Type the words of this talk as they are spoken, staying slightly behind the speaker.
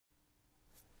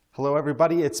Hello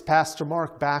everybody, it's Pastor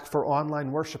Mark back for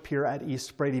online worship here at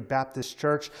East Brady Baptist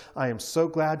Church. I am so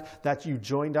glad that you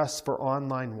joined us for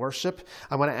online worship.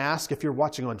 I want to ask if you're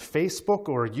watching on Facebook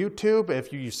or YouTube,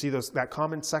 if you see that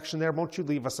comment section there, won't you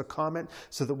leave us a comment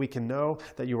so that we can know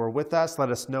that you are with us?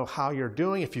 Let us know how you're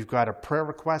doing. If you've got a prayer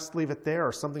request, leave it there,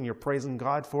 or something you're praising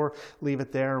God for, leave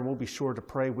it there, and we'll be sure to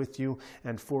pray with you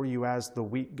and for you as the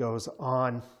week goes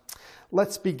on.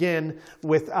 Let's begin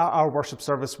with our worship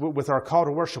service, with our call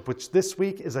to worship, which this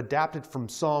week is adapted from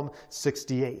Psalm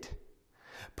 68.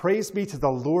 Praise be to the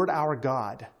Lord our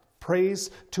God. Praise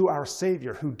to our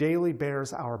Savior who daily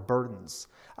bears our burdens.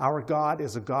 Our God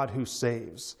is a God who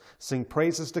saves. Sing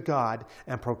praises to God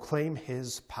and proclaim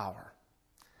his power.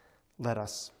 Let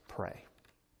us pray.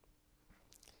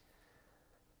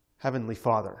 Heavenly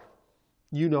Father,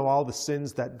 you know all the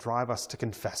sins that drive us to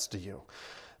confess to you,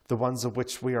 the ones of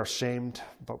which we are ashamed,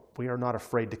 but we are not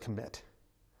afraid to commit.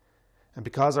 And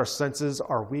because our senses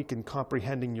are weak in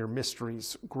comprehending your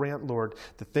mysteries, grant, Lord,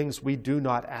 the things we do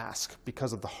not ask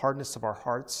because of the hardness of our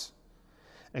hearts,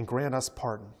 and grant us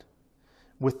pardon.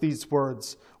 With these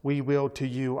words, we will to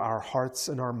you our hearts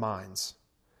and our minds.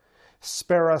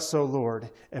 Spare us, O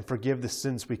Lord, and forgive the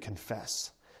sins we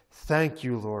confess. Thank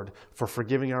you, Lord, for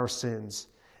forgiving our sins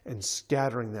and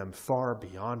scattering them far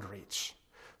beyond reach.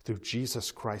 Through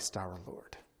Jesus Christ our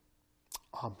Lord.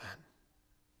 Amen.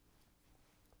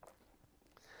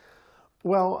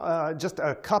 Well, just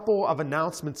a couple of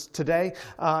announcements today.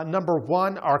 Number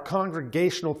one, our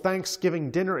congregational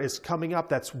Thanksgiving dinner is coming up.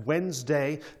 That's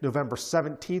Wednesday, November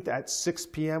 17th at 6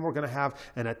 p.m. We're going to have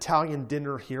an Italian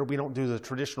dinner here. We don't do the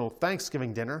traditional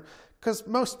Thanksgiving dinner because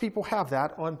most people have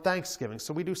that on Thanksgiving.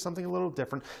 So we do something a little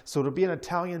different. So it'll be an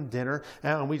Italian dinner,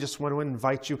 and we just want to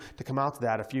invite you to come out to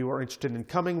that. If you are interested in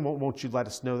coming, won't you let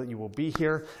us know that you will be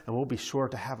here, and we'll be sure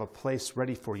to have a place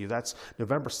ready for you. That's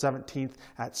November 17th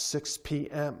at 6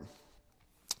 p.m.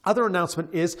 Other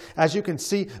announcement is, as you can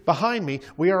see behind me,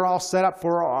 we are all set up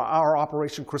for our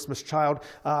Operation Christmas Child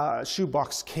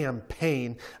shoebox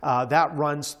campaign. That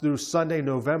runs through Sunday,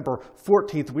 November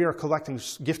 14th. We are collecting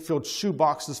gift-filled shoe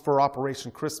boxes for Operation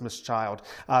Christmas Child.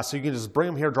 So you can just bring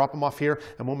them here, drop them off here,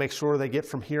 and we'll make sure they get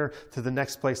from here to the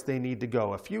next place they need to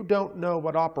go. If you don't know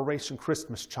what Operation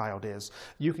Christmas Child is,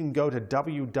 you can go to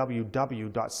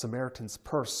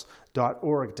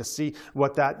www.samaritanspurse.org to see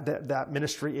what that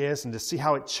ministry is and to see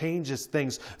how it changes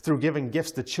things through giving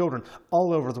gifts to children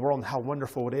all over the world and how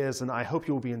wonderful it is. And I hope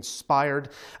you will be inspired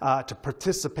to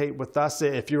participate with us.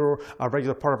 If you're a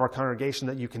regular part of our congregation,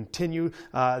 that you continue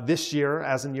this year,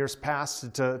 as in years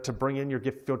past, to bring in your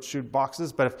gift-filled shoe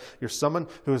boxes. But if you're someone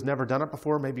who has never done it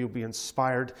before, maybe you'll be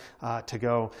inspired to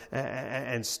go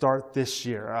and start this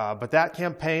year. But that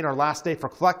campaign, our last day for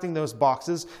collecting those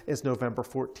boxes, is November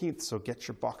 14th. So get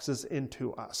your boxes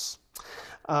into us.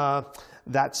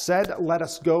 That said, let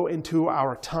us go into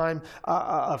our time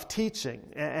of teaching.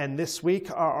 And this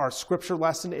week, our scripture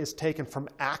lesson is taken from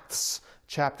Acts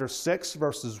chapter 6,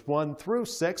 verses 1 through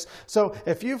 6. So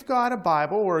if you've got a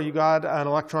Bible or you got an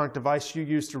electronic device you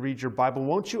use to read your Bible,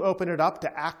 won't you open it up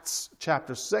to Acts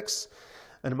chapter 6?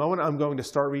 In a moment, I'm going to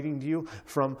start reading to you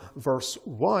from verse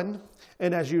 1.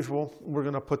 And as usual, we're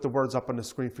going to put the words up on the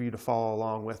screen for you to follow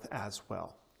along with as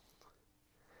well.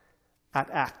 At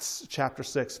Acts chapter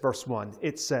 6, verse 1,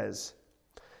 it says,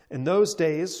 "In those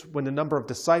days, when the number of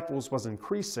disciples was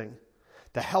increasing,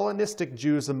 the Hellenistic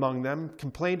Jews among them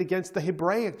complained against the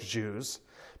Hebraic Jews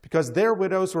because their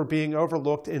widows were being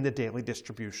overlooked in the daily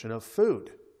distribution of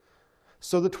food.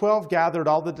 So the 12 gathered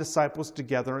all the disciples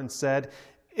together and said,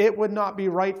 'It would not be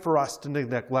right for us to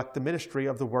neglect the ministry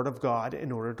of the word of God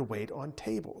in order to wait on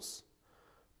tables.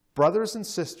 Brothers and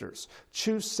sisters,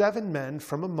 choose 7 men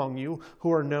from among you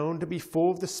who are known to be full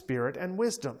of the Spirit and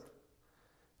wisdom.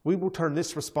 We will turn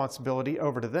this responsibility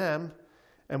over to them,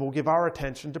 and will give our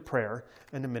attention to prayer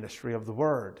and the ministry of the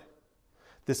word.'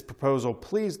 This proposal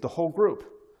pleased the whole group.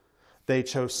 They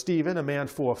chose Stephen, a man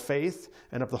full of faith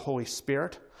and of the Holy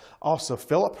Spirit, also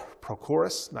Philip,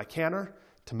 Prochorus, Nicanor,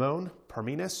 Timon,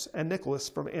 Parmenas, and Nicholas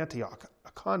from Antioch,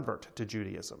 a convert to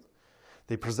Judaism.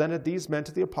 They presented these men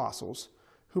to the apostles,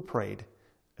 who prayed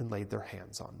and laid their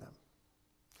hands on them."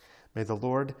 May the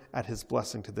Lord add his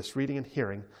blessing to this reading and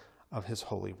hearing of his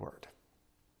holy word.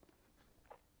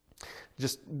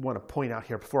 Just want to point out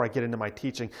here before I get into my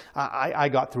teaching, I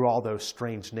got through all those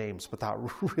strange names without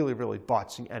really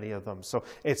botching any of them. So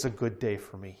it's a good day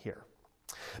for me here.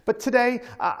 But today,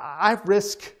 I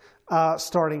risk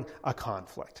starting a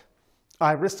conflict.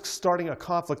 I risk starting a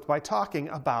conflict by talking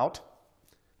about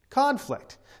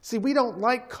Conflict. See, we don't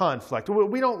like conflict.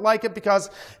 We don't like it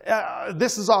because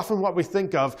this is often what we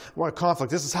think of when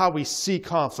conflict. This is how we see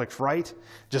conflict, right?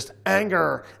 Just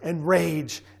anger and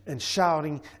rage and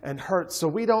shouting and hurt. So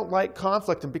we don't like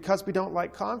conflict. And because we don't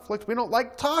like conflict, we don't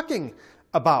like talking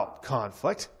about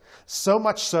conflict. So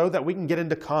much so that we can get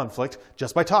into conflict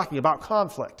just by talking about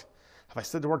conflict. Have I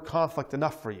said the word conflict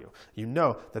enough for you? You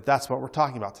know that that's what we're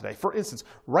talking about today. For instance,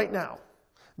 right now,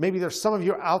 maybe there's some of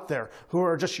you out there who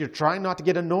are you're trying not to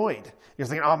get annoyed. You're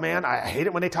thinking, oh man, I hate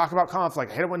it when they talk about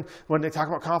conflict. I hate it when they talk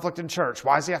about conflict in church.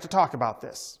 Why does he have to talk about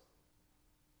this?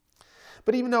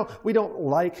 But even though we don't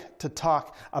like to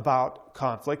talk about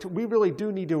conflict, we really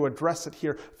do need to address it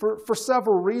here for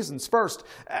several reasons. First,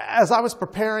 as I was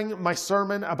preparing my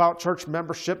sermon about church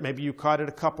membership, maybe you caught it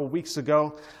a couple weeks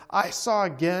ago, I saw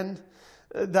again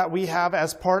that we have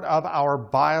as part of our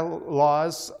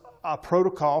bylaws a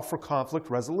protocol for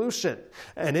conflict resolution.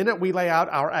 And in it, we lay out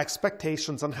our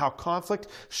expectations on how conflict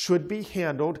should be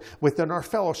handled within our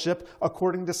fellowship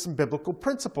according to some biblical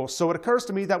principles. So it occurs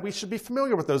to me that we should be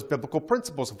familiar with those biblical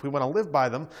principles. If we want to live by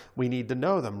them, we need to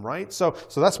know them, right? So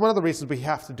that's one of the reasons we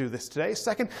have to do this today.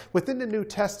 Second, within the New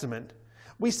Testament,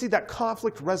 we see that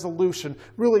conflict resolution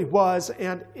really was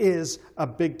and is a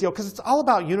big deal because it's all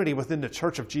about unity within the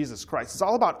Church of Jesus Christ. It's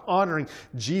all about honoring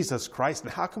Jesus Christ.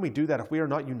 And how can we do that if we are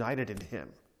not united in him?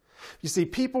 You see,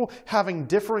 people having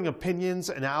differing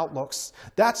opinions and outlooks,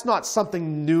 that's not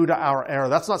something new to our era.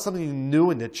 That's not something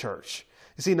new in the church.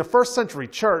 You see, in the first century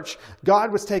church,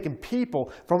 God was taking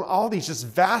people from all these just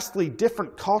vastly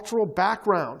different cultural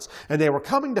backgrounds, and they were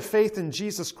coming to faith in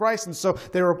Jesus Christ, and so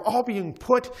they were all being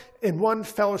put in one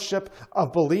fellowship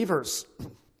of believers.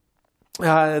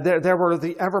 There were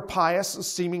the ever-pious,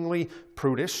 seemingly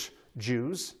prudish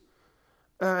Jews,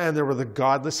 and there were the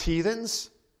godless heathens,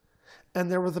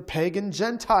 and there were the pagan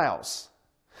Gentiles.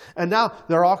 And now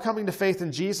they're all coming to faith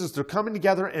in Jesus. They're coming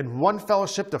together in one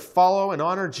fellowship to follow and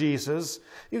honor Jesus.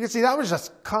 You can see that was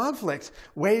just conflict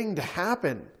waiting to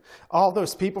happen. All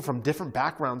those people from different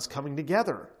backgrounds coming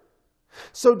together.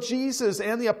 So Jesus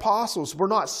and the apostles were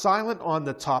not silent on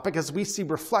the topic as we see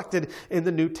reflected in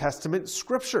the New Testament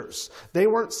scriptures. They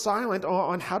weren't silent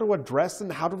on how to address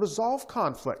and how to resolve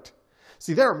conflict.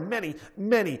 See, there are many,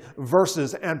 many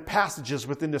verses and passages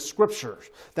within the scriptures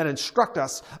that instruct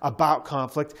us about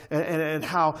conflict and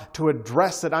how to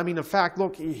address it. I mean, in fact,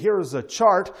 look, here's a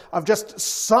chart of just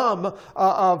some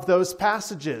of those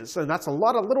passages. And that's a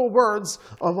lot of little words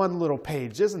on one little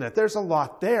page, isn't it? There's a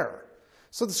lot there.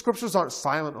 So the scriptures aren't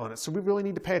silent on it. So we really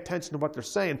need to pay attention to what they're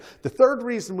saying. The third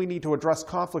reason we need to address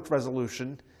conflict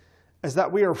resolution is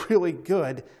that we are really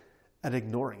good at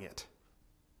ignoring it.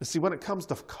 You see, when it comes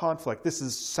to conflict, this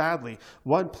is sadly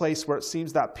one place where it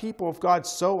seems that people of God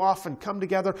so often come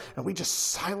together and we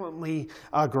just silently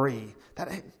agree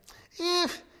that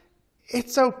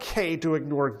it's okay to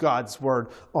ignore God's word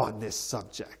on this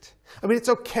subject. I mean, it's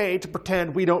okay to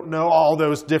pretend we don't know all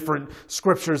those different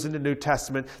scriptures in the New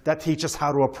Testament that teach us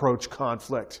how to approach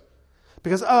conflict.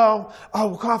 Because,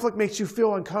 conflict makes you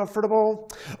feel uncomfortable.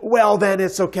 Well, then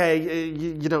it's okay.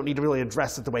 You don't need to really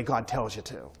address it the way God tells you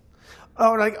to.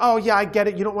 Yeah, I get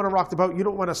it. You don't want to rock the boat. You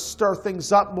don't want to stir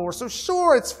things up more. So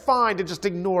sure, it's fine to just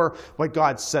ignore what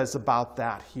God says about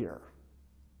that here.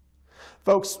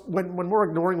 Folks, when we're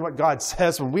ignoring what God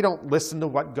says, when we don't listen to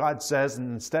what God says,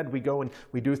 and instead we go and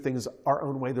we do things our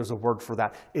own way, there's a word for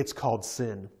that. It's called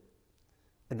sin.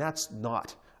 And that's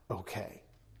not okay.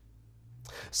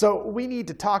 So we need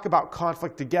to talk about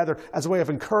conflict together as a way of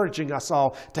encouraging us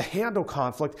all to handle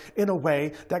conflict in a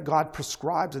way that God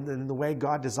prescribes and in the way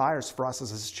God desires for us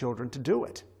as his children to do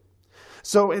it.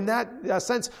 So in that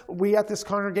sense, we at this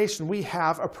congregation, we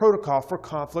have a protocol for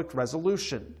conflict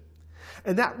resolution.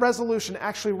 And that resolution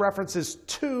actually references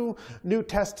 2 New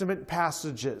Testament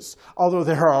passages, although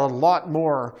there are a lot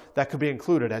more that could be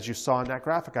included, as you saw in that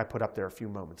graphic I put up there a few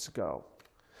moments ago.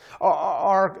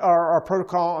 Our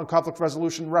protocol on conflict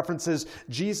resolution references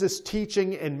Jesus'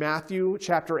 teaching in Matthew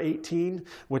chapter 18,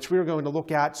 which we are going to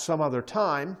look at some other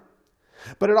time.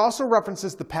 But it also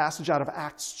references the passage out of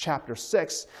Acts chapter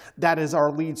 6 that is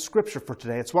our lead scripture for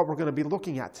today. It's what we're going to be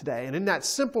looking at today. And in that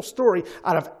simple story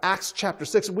out of Acts chapter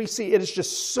 6, we see it is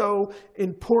just so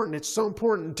important. It's so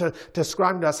important to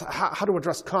describe to us how to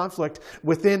address conflict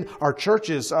within our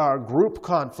churches, group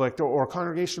conflict or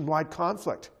congregation-wide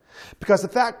conflict. Because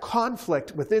if that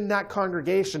conflict within that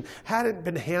congregation hadn't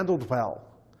been handled well,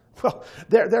 Well,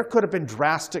 there could have been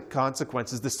drastic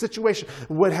consequences. The situation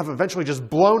would have eventually just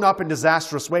blown up in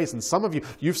disastrous ways. And some of you,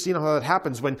 you've seen how that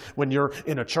happens when you're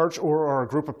in a church or a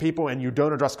group of people and you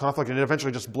don't address conflict and it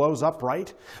eventually just blows up,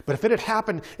 right? But if it had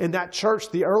happened in that church,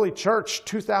 the early church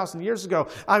 2,000 years ago,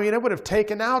 I mean, it would have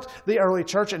taken out the early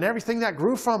church and everything that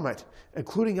grew from it,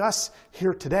 including us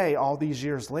here today all these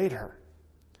years later.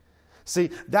 See,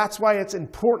 that's why it's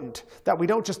important that we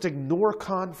don't just ignore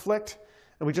conflict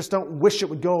and we just don't wish it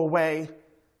would go away,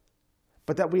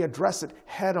 but that we address it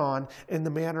head on in the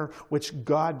manner which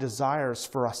God desires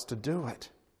for us to do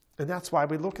it. And that's why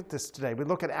we look at this today. We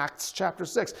look at Acts chapter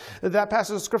 6. That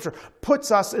passage of Scripture puts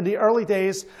us in the early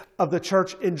days of the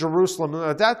church in Jerusalem.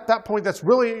 At that point, that's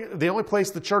really the only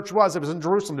place the church was. It was in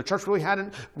Jerusalem. The church really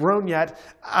hadn't grown yet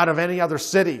out of any other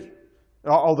city.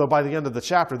 Although by the end of the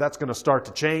chapter, that's going to start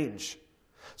to change.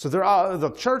 So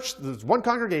the church, there's one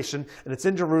congregation, and it's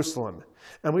in Jerusalem.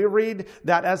 And we read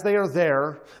that as they are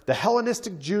there, the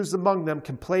Hellenistic Jews among them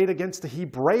complained against the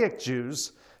Hebraic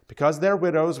Jews because their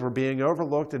widows were being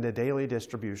overlooked in the daily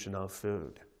distribution of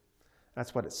food.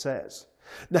 That's what it says.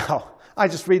 Now, I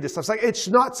just read this. I was like, it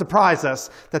should not surprise us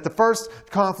that the first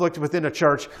conflict within a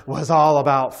church was all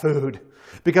about food.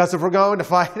 Because if we're going to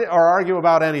fight or argue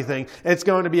about anything, it's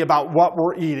going to be about what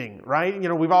we're eating, right? You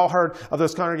know, we've all heard of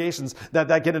those congregations that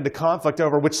get into conflict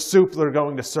over which soup they're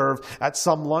going to serve at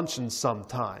some luncheon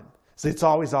sometime. So it's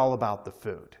always all about the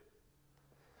food.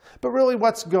 But really,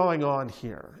 what's going on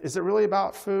here? Is it really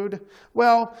about food?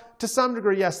 Well, to some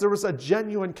degree, yes, there was a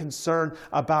genuine concern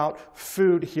about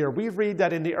food here. We read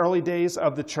that in the early days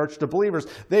of the church, the believers,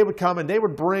 they would come and they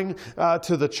would bring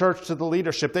to the church, to the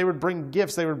leadership, they would bring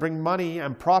gifts, they would bring money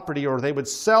and property, or they would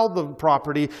sell the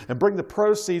property and bring the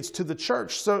proceeds to the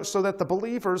church so that the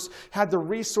believers had the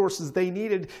resources they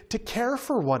needed to care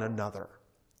for one another.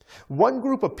 One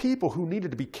group of people who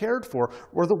needed to be cared for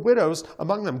were the widows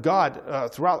among them. God,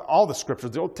 throughout all the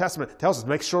scriptures, the Old Testament tells us to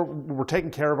make sure we're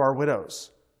taking care of our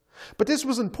widows. But this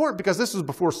was important because this was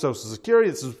before Social Security,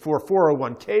 this was before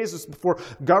 401ks, this was before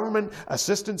government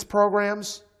assistance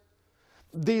programs.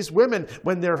 These women,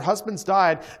 when their husbands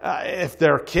died, if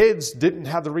their kids didn't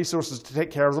have the resources to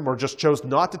take care of them or just chose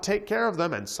not to take care of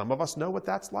them, and some of us know what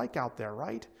that's like out there,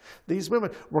 right? These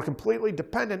women were completely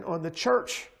dependent on the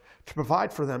church to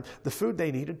provide for them the food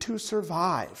they needed to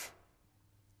survive.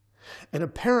 And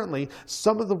apparently,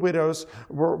 some of the widows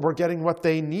were getting what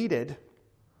they needed,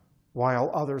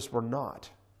 while others were not.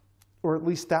 Or at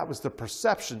least that was the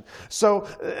perception. So,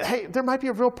 hey, there might be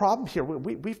a real problem here.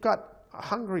 We've got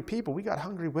hungry people. We've got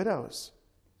hungry widows.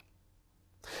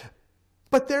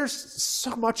 But there's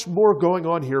so much more going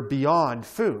on here beyond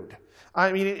food.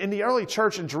 I mean, in the early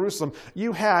church in Jerusalem,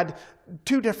 you had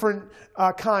two different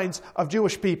kinds of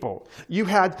Jewish people. You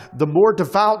had the more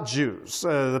devout Jews,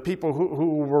 the people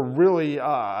who were really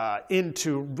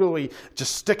into really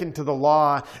just sticking to the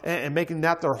law and making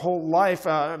that their whole life.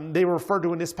 They were referred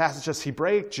to in this passage as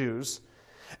Hebraic Jews.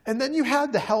 And then you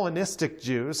had the Hellenistic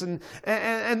Jews, and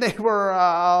they were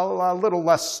a little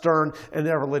less stern in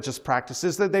their religious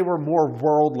practices. That they were more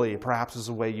worldly, perhaps is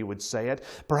the way you would say it,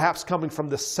 perhaps coming from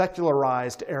the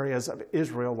secularized areas of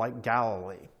Israel like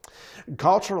Galilee.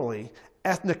 Culturally,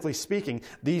 ethnically speaking,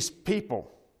 these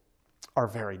people are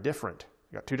very different.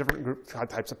 You've got two different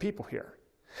types of people here.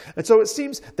 And so it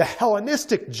seems the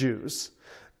Hellenistic Jews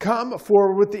come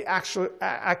forward with the actual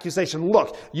accusation.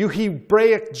 Look, you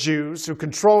Hebraic Jews who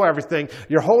control everything,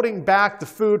 you're holding back the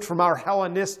food from our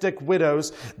Hellenistic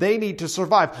widows. They need to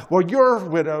survive. Well, your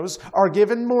widows are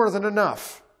given more than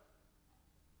enough.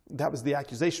 That was the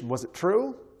accusation. Was it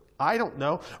true? I don't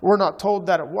know. We're not told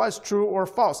that it was true or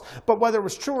false. But whether it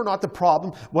was true or not, the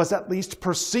problem was at least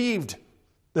perceived.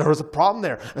 There was a problem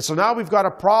there. And so now we've got a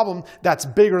problem that's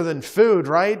bigger than food,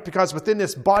 right? Because within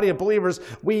this body of believers,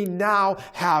 we now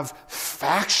have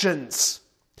factions.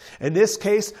 In this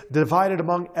case, divided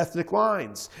among ethnic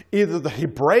lines. Either the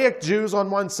Hebraic Jews on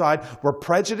one side were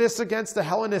prejudiced against the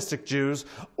Hellenistic Jews,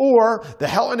 or the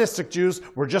Hellenistic Jews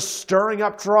were just stirring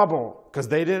up trouble because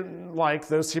they didn't like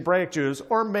those Hebraic Jews,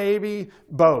 or maybe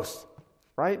both,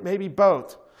 right? Maybe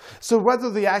both. So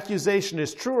whether the accusation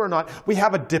is true or not, we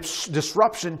have a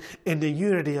disruption in the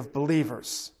unity of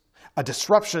believers. A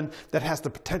disruption that has the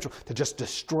potential to just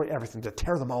destroy everything, to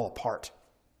tear them all apart.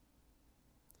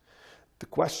 The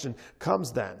question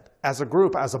comes then, as a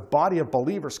group, as a body of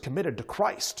believers committed to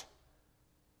Christ,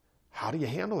 how do you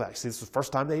handle that? See, this is the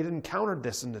first time they had encountered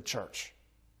this in the church.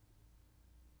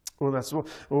 Well, that's what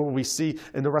we see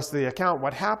in the rest of the account.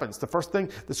 What happens? The first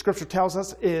thing the scripture tells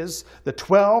us is the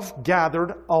 12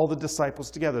 gathered all the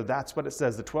disciples together. That's what it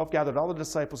says. The 12 gathered all the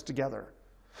disciples together.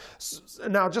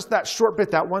 Now, just that short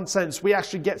bit, that one sentence, we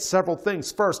actually get several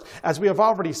things. First, as we have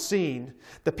already seen,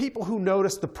 the people who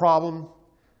noticed the problem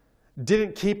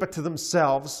didn't keep it to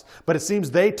themselves, but it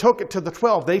seems they took it to the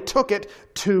 12. They took it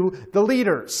to the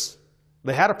leaders.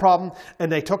 They had a problem,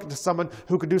 and they took it to someone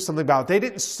who could do something about it. They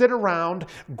didn't sit around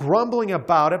grumbling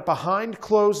about it behind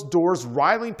closed doors,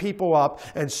 riling people up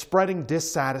and spreading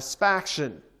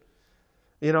dissatisfaction.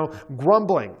 You know,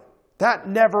 grumbling. That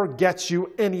never gets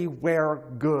you anywhere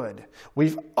good.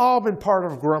 We've all been part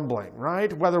of grumbling,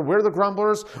 right? Whether we're the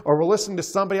grumblers or we're listening to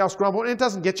somebody else grumble, it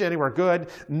doesn't get you anywhere good.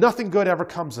 Nothing good ever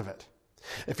comes of it.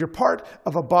 If you're part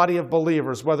of a body of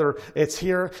believers, whether it's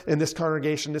here in this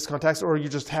congregation, this context, or you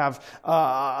just have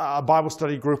a Bible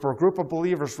study group or a group of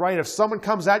believers, right? If someone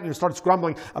comes at you and starts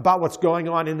grumbling about what's going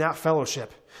on in that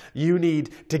fellowship, you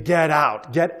need to get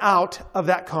out. Get out of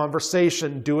that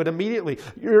conversation. Do it immediately.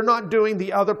 You're not doing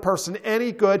the other person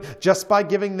any good just by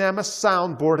giving them a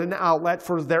soundboard, an outlet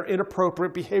for their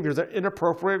inappropriate behavior, their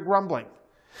inappropriate grumbling.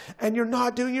 And you're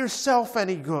not doing yourself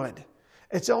any good.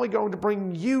 It's only going to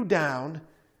bring you down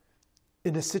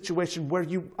in a situation where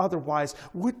you otherwise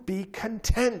would be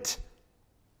content.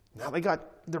 Now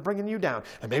they're bringing you down,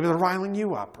 and maybe they're riling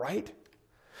you up, right?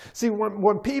 See,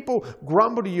 when people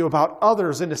grumble to you about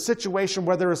others in a situation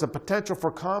where there is a potential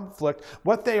for conflict,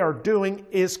 what they are doing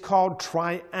is called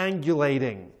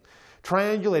triangulating.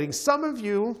 Triangulating. Some of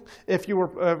you, if you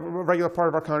were a regular part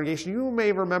of our congregation, you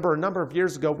may remember a number of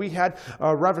years ago we had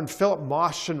Reverend Philip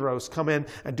Moschenrose come in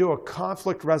and do a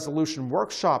conflict resolution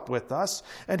workshop with us,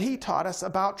 and he taught us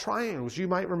about triangles. You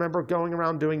might remember going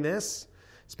around doing this.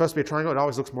 It's supposed to be a triangle. It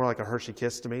always looks more like a Hershey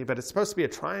kiss to me, but it's supposed to be a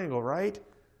triangle, right?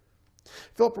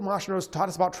 Philip Moschenrose taught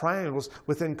us about triangles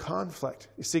within conflict.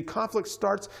 You see, conflict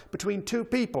starts between two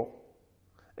people.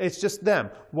 It's just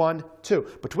them. 1,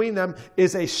 2. Between them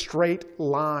is a straight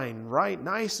line, right?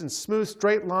 Nice and smooth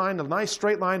straight line, a nice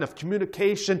straight line of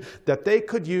communication that they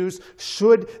could use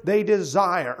should they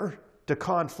desire to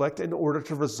conflict in order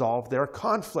to resolve their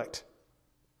conflict.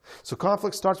 So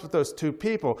conflict starts with those two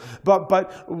people.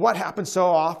 But what happens so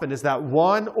often is that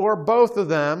one or both of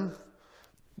them,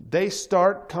 they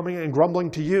start coming and grumbling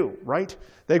to you, right?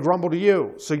 They grumble to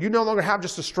you. So you no longer have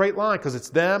just a straight line because it's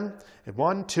them, and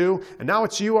 1, 2, and now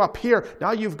it's you up here.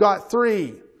 Now you've got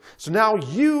 3. So now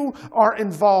you are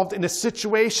involved in a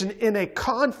situation, in a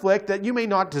conflict that you may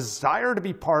not desire to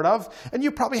be part of, and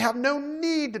you probably have no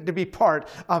need to be part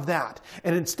of that.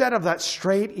 And instead of that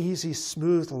straight, easy,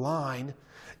 smooth line,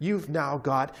 you've now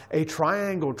got a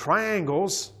triangle.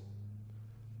 Triangles,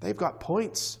 they've got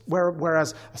points,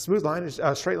 whereas a straight line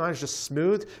is just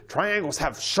smooth. Triangles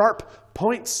have sharp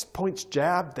points. Points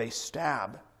jab, they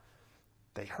stab,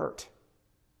 they hurt.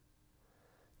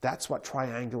 That's what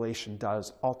triangulation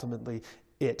does. Ultimately,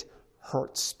 it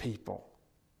hurts people.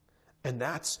 And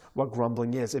that's what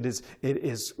grumbling is. It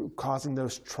is causing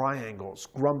those triangles.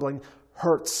 Grumbling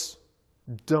hurts.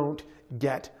 Don't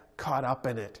get caught up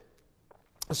in it.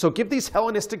 So give these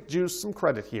Hellenistic Jews some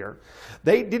credit here.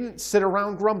 They didn't sit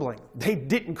around grumbling. They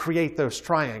didn't create those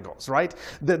triangles, right?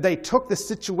 They took the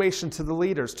situation to the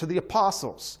leaders, to the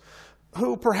apostles,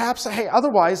 who perhaps,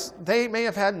 otherwise they may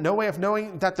have had no way of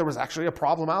knowing that there was actually a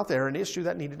problem out there, an issue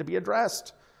that needed to be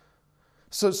addressed.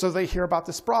 So they hear about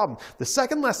this problem. The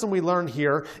second lesson we learn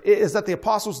here is that the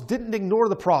apostles didn't ignore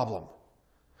the problem.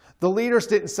 The leaders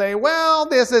didn't say, well,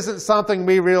 this isn't something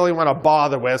we really want to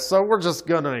bother with, so we're just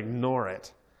going to ignore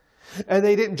it. And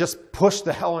they didn't just push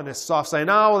the Hellenists off, saying,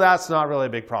 no, that's not really a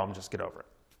big problem, just get over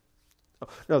it.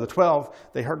 No, the 12,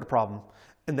 they heard the problem,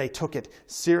 and they took it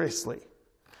seriously,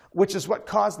 which is what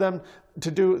caused them to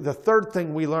do the third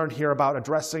thing we learned here about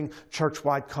addressing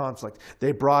church-wide conflict.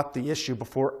 They brought the issue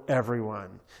before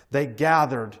everyone. They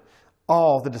gathered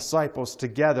all the disciples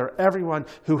together, everyone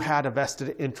who had a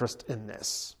vested interest in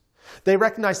this. They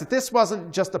recognized that this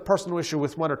wasn't just a personal issue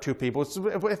with 1 or 2 people.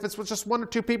 If it's with just 1 or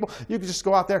 2 people, you could just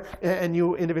go out there and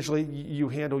you individually, you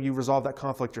resolve that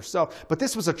conflict yourself. But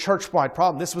this was a church-wide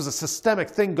problem. This was a systemic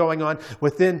thing going on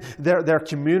within their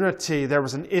community. There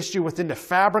was an issue within the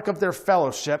fabric of their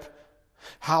fellowship,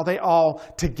 how they all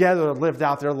together lived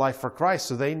out their life for Christ.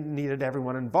 So they needed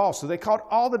everyone involved. So they called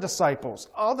all the disciples,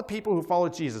 all the people who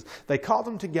followed Jesus. They called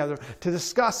them together to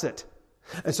discuss it.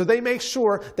 And so they make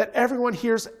sure that everyone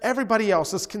hears everybody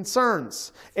else's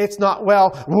concerns. It's not,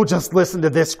 well, we'll just listen to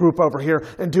this group over here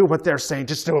and do what they're saying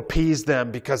just to appease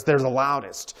them because they're the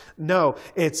loudest. No,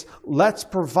 it's let's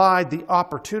provide the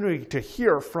opportunity to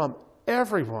hear from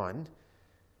everyone,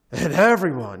 and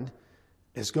everyone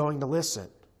is going to listen.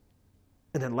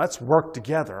 And then let's work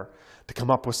together to come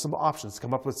up with some options,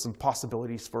 come up with some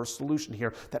possibilities for a solution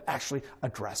here that actually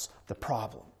address the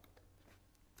problem.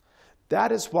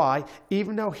 That is why,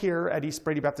 even though here at East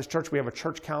Brady Baptist Church we have a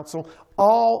church council,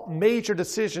 all major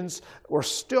decisions were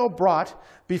still brought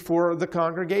before the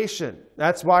congregation.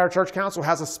 That's why our church council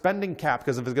has a spending cap,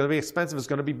 because if it's going to be expensive, it's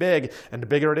going to be big. And the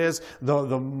bigger it is,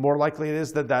 the more likely it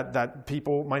is that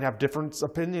people might have different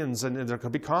opinions and there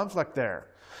could be conflict there.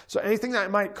 So anything that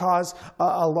might cause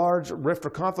a large rift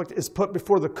or conflict is put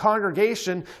before the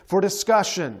congregation for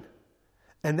discussion.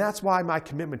 And that's why my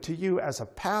commitment to you as a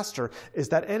pastor is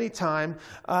that anytime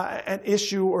an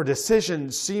issue or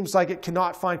decision seems like it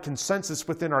cannot find consensus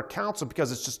within our council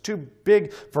because it's just too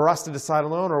big for us to decide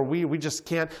alone, or we just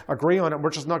can't agree on it, we're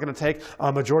just not going to take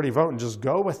a majority vote and just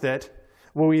go with it.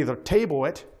 We'll either table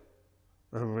it,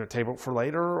 and we're going to table it for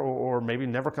later, or maybe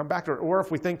never come back to it. Or if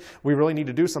we think we really need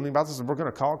to do something about this, we're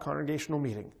going to call a congregational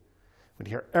meeting. We'd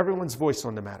hear everyone's voice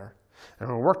on the matter. And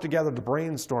we'll work together to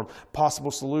brainstorm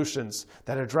possible solutions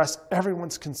that address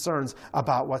everyone's concerns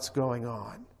about what's going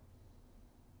on.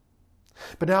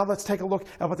 But now let's take a look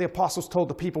at what the apostles told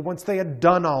the people once they had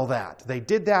done all that. They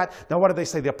did that. Now what did they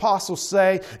say? The apostles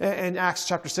say in Acts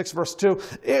chapter 6, verse 2,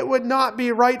 it would not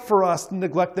be right for us to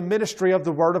neglect the ministry of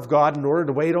the word of God in order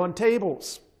to wait on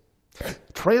tables.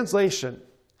 Translation: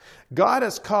 God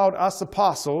has called us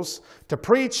apostles to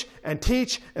preach and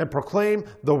teach and proclaim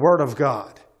the word of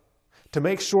God, to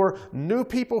make sure new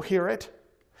people hear it,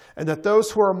 and that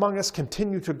those who are among us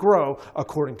continue to grow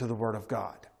according to the Word of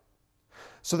God.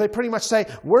 So they pretty much say,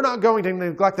 we're not going to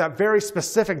neglect that very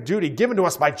specific duty given to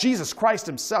us by Jesus Christ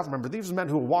himself. Remember, these are men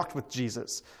who walked with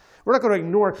Jesus. We're not going to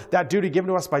ignore that duty given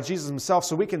to us by Jesus himself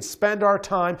so we can spend our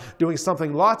time doing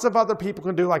something lots of other people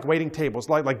can do, like waiting tables,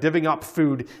 like divvying up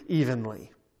food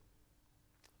evenly.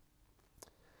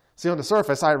 See, on the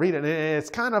surface, I read it, and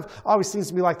it's kind of always seems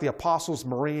to me like the Apostles'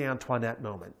 Marie Antoinette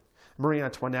moment. Marie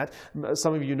Antoinette,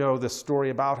 some of you know the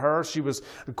story about her. She was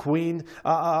queen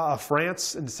of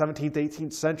France in the 17th,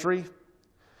 18th century.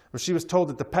 When she was told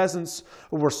that the peasants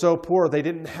were so poor they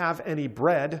didn't have any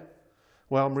bread,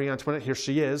 well, Marie Antoinette, here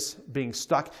she is, being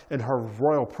stuck in her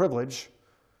royal privilege.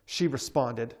 She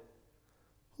responded,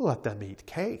 let them eat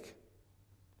cake.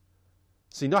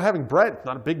 See, not having bread,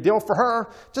 not a big deal for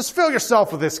her. Just fill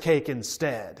yourself with this cake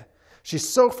instead. She's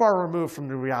so far removed from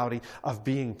the reality of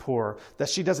being poor that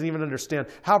she doesn't even understand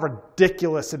how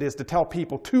ridiculous it is to tell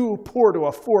people too poor to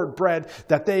afford bread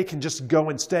that they can just go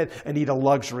instead and eat a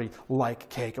luxury like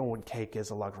cake. Oh, and cake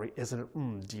is a luxury, isn't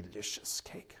it? Delicious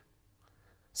cake.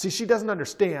 See, she doesn't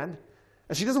understand,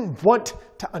 and she doesn't want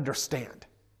to understand.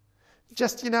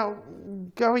 Just,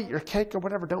 go eat your cake or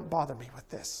whatever. Don't bother me with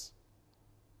this.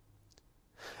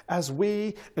 As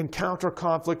we encounter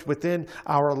conflict within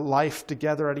our life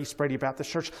together at East Brady Baptist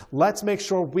Church, let's make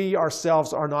sure we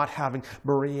ourselves are not having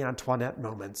Marie Antoinette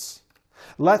moments.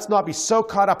 Let's not be so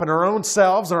caught up in our own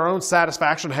selves and our own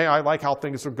satisfaction, hey, I like how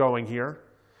things are going here,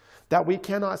 that we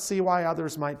cannot see why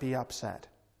others might be upset.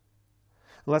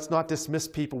 Let's not dismiss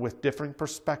people with differing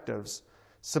perspectives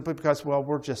simply because, well,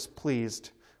 we're just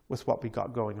pleased with what we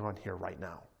got going on here right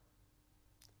now.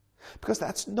 Because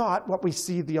that's not what we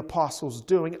see the apostles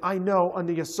doing. I know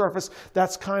under the surface,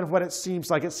 that's kind of what it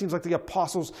seems like. It seems like the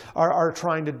apostles are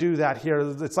trying to do that here.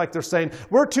 It's like they're saying,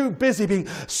 we're too busy being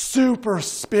super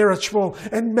spiritual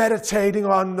and meditating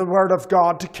on the Word of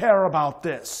God to care about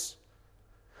this.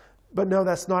 But no,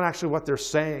 that's not actually what they're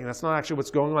saying. That's not actually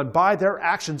what's going on. By their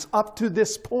actions up to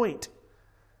this point,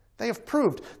 they have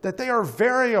proved that they are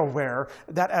very aware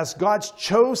that as God's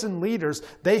chosen leaders,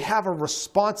 they have a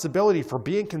responsibility for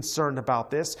being concerned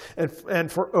about this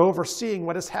and for overseeing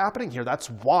what is happening here. That's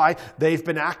why they've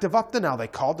been active up to now. They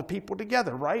called the people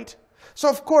together, right? So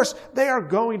of course, they are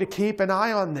going to keep an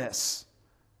eye on this.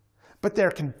 But their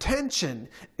contention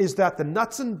is that the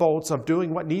nuts and bolts of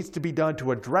doing what needs to be done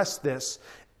to address this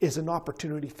is an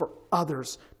opportunity for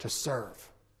others to serve.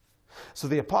 So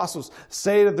the apostles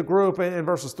say to the group in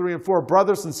verses 3 and 4,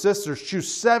 brothers and sisters,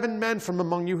 choose 7 men from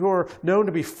among you who are known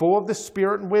to be full of the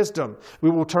Spirit and wisdom. We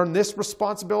will turn this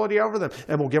responsibility over them,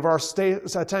 and we'll give our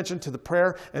attention to the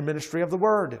prayer and ministry of the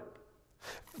word.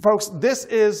 Folks, this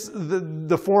is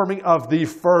the forming of the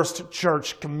first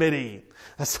church committee.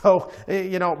 So,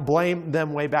 blame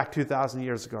them way back 2,000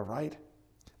 years ago, right?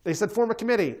 They said, form a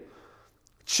committee.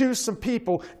 Choose some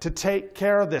people to take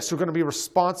care of this, who are going to be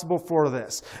responsible for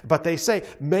this. But they say,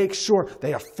 make sure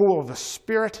they are full of the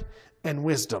Spirit and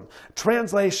wisdom.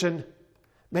 Translation,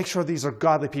 make sure these are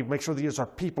godly people. Make sure these are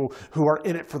people who are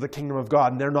in it for the kingdom of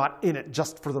God, and they're not in it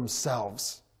just for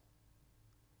themselves.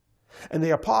 And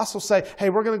the apostles say, hey,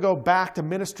 we're going to go back to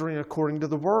ministering according to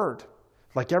the word.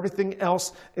 Like everything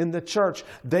else in the church,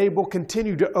 they will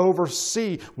continue to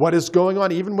oversee what is going on,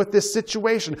 even with this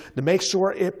situation, to make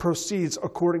sure it proceeds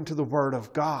according to the Word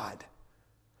of God.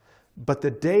 But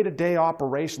the day-to-day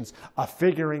operations of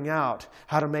figuring out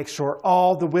how to make sure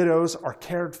all the widows are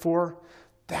cared for,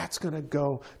 that's going to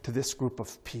go to this group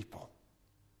of people.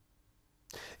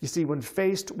 You see, when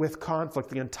faced with conflict,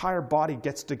 the entire body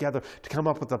gets together to come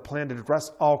up with a plan to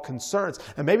address all concerns.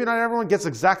 And maybe not everyone gets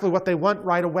exactly what they want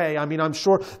right away. I mean, I'm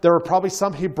sure there were probably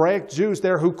some Hebraic Jews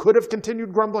there who could have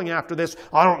continued grumbling after this.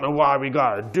 I don't know why we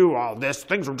got to do all this.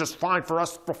 Things were just fine for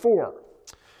us before.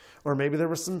 Or maybe there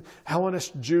were some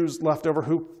Hellenist Jews left over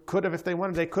who could have, if they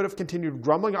wanted, they could have continued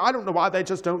grumbling. I don't know why they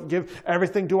just don't give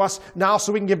everything to us now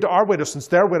so we can give to our widows since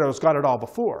their widows got it all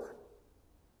before.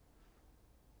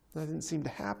 That didn't seem to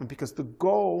happen because the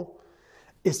goal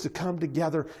is to come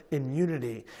together in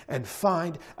unity and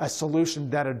find a solution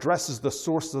that addresses the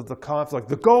source of the conflict.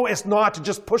 The goal is not to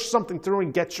just push something through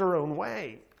and get your own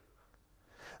way.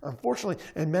 Unfortunately,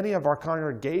 in many of our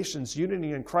congregations,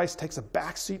 unity in Christ takes a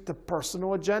backseat to personal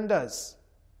agendas.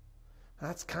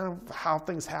 That's kind of how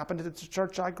things happened at the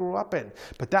church I grew up in.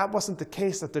 But that wasn't the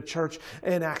case at the church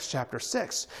in Acts chapter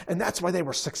 6. And that's why they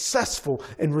were successful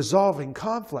in resolving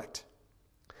conflict.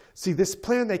 See, this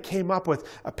plan they came up with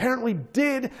apparently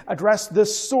did address the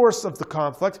source of the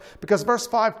conflict because verse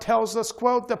 5 tells us,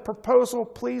 quote, the proposal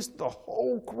pleased the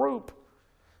whole group.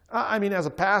 I mean, as a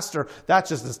pastor, that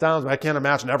just astounds me. I can't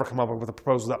imagine ever come up with a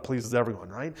proposal that pleases everyone,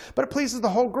 right? But it pleases the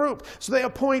whole group. So they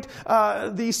appoint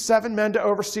these 7 men to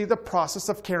oversee the process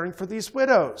of caring for these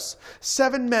widows.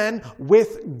 7 men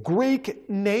with Greek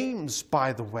names,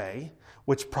 by the way,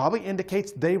 which probably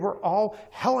indicates they were all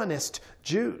Hellenist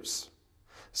Jews.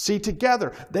 See,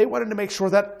 together, they wanted to make sure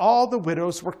that all the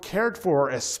widows were cared for,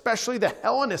 especially the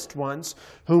Hellenist ones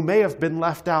who may have been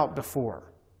left out before.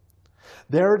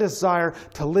 Their desire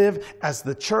to live as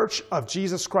the Church of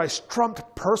Jesus Christ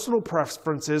trumped personal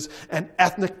preferences and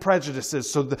ethnic prejudices.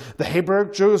 So the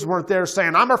Hebraic Jews weren't there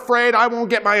saying, I'm afraid I won't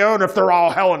get my own if they're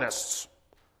all Hellenists.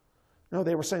 No,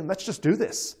 they were saying, let's just do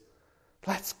this.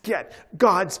 Let's get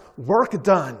God's work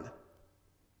done.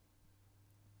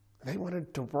 They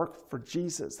wanted to work for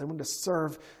Jesus. They wanted to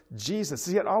serve Jesus.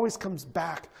 See, it always comes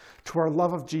back to our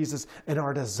love of Jesus and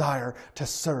our desire to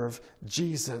serve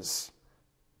Jesus.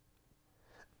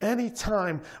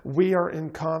 Anytime we are in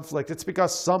conflict, it's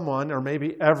because someone, or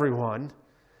maybe everyone,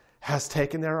 has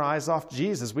taken their eyes off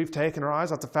Jesus. We've taken our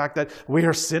eyes off the fact that we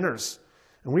are sinners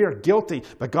and we are guilty,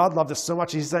 but God loved us so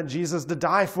much He sent Jesus to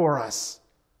die for us.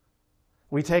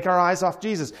 We take our eyes off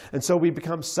Jesus, and so we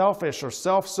become selfish or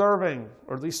self-serving,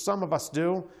 or at least some of us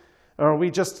do, or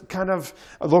we just kind of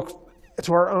look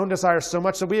to our own desires so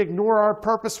much that we ignore our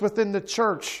purpose within the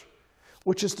church,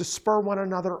 which is to spur one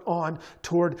another on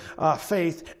toward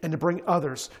faith and to bring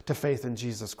others to faith in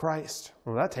Jesus Christ.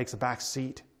 Well, that takes a back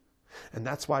seat, and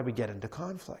that's why we get into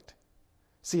conflict.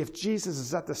 See, if Jesus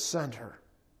is at the center,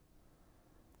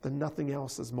 then nothing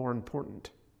else is more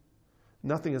important.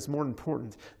 Nothing is more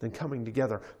important than coming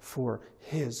together for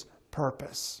His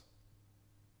purpose.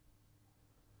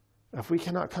 If we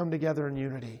cannot come together in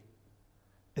unity,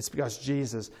 it's because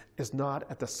Jesus is not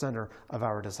at the center of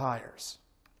our desires.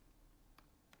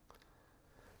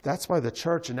 That's why the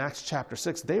church in Acts chapter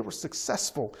 6, they were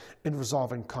successful in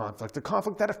resolving conflict. A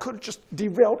conflict that could have just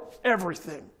derailed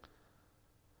everything.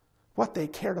 What they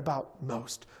cared about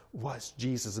most was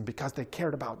Jesus. And because they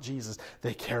cared about Jesus,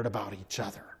 they cared about each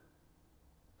other.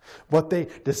 What they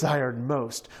desired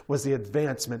most was the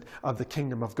advancement of the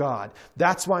kingdom of God.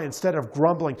 That's why instead of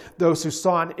grumbling, those who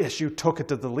saw an issue took it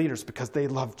to the leaders because they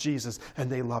loved Jesus and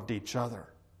they loved each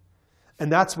other.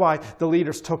 And that's why the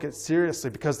leaders took it seriously,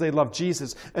 because they love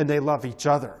Jesus and they love each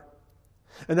other.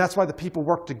 And that's why the people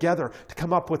worked together to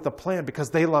come up with the plan, because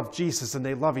they love Jesus and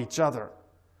they love each other.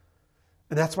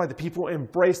 And that's why the people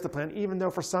embraced the plan, even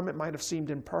though for some it might have seemed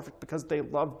imperfect, because they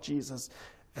love Jesus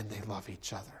and they love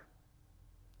each other.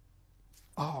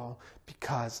 All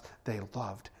because they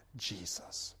loved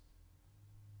Jesus.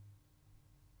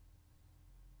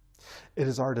 It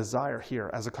is our desire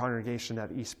here as a congregation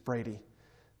at East Brady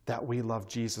that we love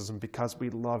Jesus, and because we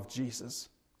love Jesus,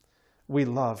 we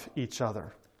love each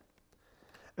other.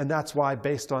 And that's why,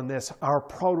 based on this, our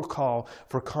protocol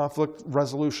for conflict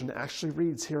resolution actually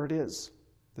reads, here it is,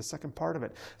 the second part of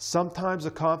it. Sometimes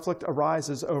a conflict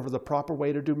arises over the proper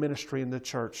way to do ministry in the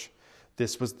church.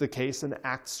 This was the case in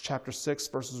Acts chapter 6,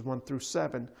 verses 1 through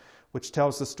 7, which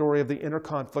tells the story of the inner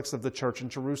conflicts of the church in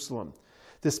Jerusalem.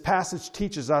 This passage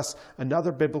teaches us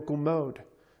another biblical mode.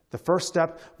 The first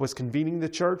step was convening the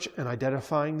church and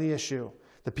identifying the issue.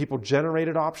 The people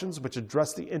generated options which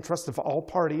addressed the interests of all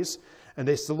parties, and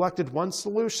they selected one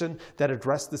solution that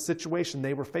addressed the situation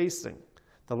they were facing.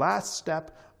 The last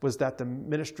step was that the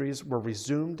ministries were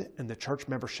resumed and the church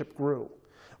membership grew.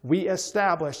 We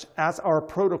establish as our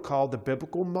protocol the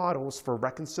biblical models for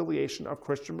reconciliation of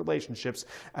Christian relationships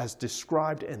as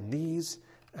described in these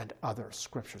and other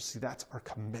scriptures. See, that's our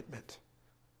commitment.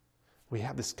 We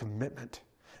have this commitment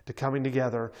to coming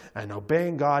together and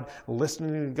obeying God,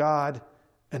 listening to God,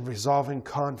 and resolving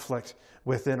conflict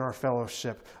within our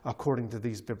fellowship according to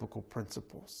these biblical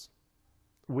principles.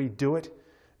 We do it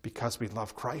because we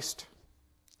love Christ.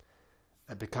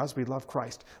 And because we love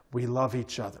Christ, we love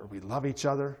each other. We love each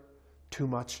other too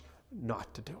much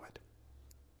not to do it.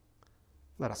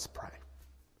 Let us pray.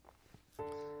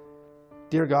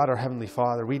 Dear God, our Heavenly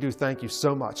Father, we do thank you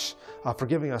so much for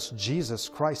giving us Jesus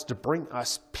Christ to bring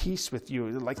us peace with you.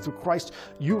 Like through Christ,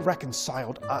 you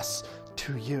reconciled us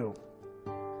to you.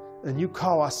 And you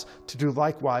call us to do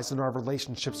likewise in our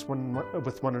relationships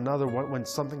with one another. When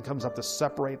something comes up that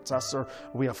separates us or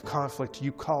we have conflict,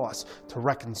 you call us to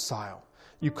reconcile.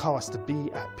 You call us to be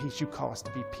at peace. You call us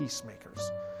to be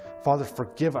peacemakers. Father,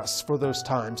 forgive us for those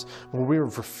times when we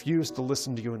have refused to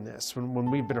listen to you in this,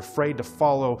 when we've been afraid to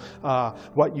follow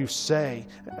what you say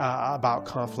about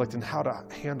conflict and how to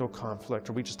handle conflict,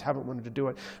 or we just haven't wanted to do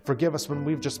it. Forgive us when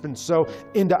we've just been so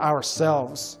into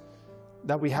ourselves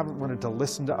that we haven't wanted to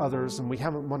listen to others and we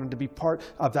haven't wanted to be part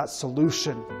of that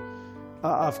solution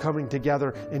of coming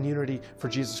together in unity for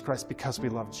Jesus Christ because we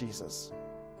love Jesus.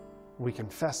 We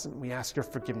confess and we ask your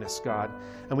forgiveness, God.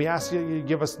 And we ask you to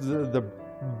give us the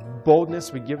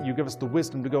boldness, you give us the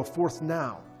wisdom to go forth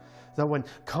now. That when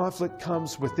conflict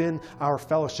comes within our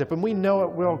fellowship, and we know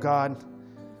it will, God,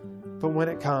 but when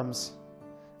it comes,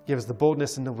 give us the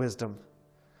boldness and the wisdom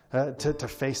to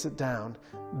face it down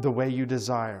the way you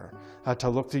desire, to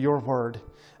look to your word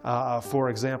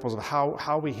for examples of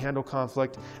how we handle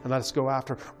conflict, and let us go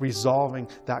after resolving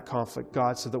that conflict,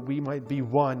 God, so that we might be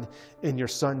one in your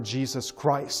Son, Jesus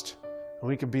Christ, and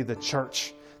we can be the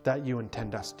church that you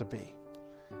intend us to be.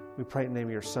 We pray in the name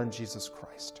of your Son, Jesus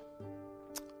Christ.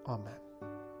 Amen.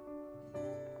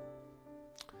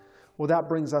 Well, that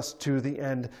brings us to the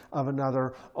end of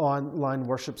another online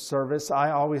worship service.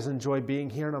 I always enjoy being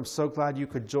here, and I'm so glad you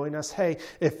could join us. Hey,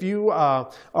 if you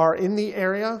are in the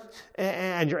area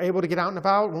and you're able to get out and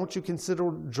about, won't you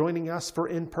consider joining us for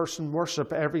in-person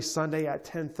worship every Sunday at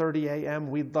 10:30 a.m.?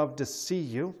 We'd love to see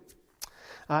you.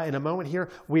 In a moment here,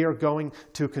 we are going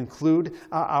to conclude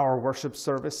our worship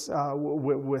service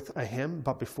with a hymn.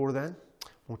 But before then,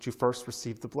 won't you first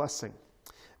receive the blessing?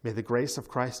 May the grace of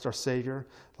Christ our Savior,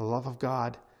 the love of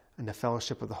God, and the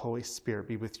fellowship of the Holy Spirit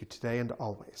be with you today and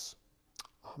always.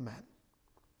 Amen.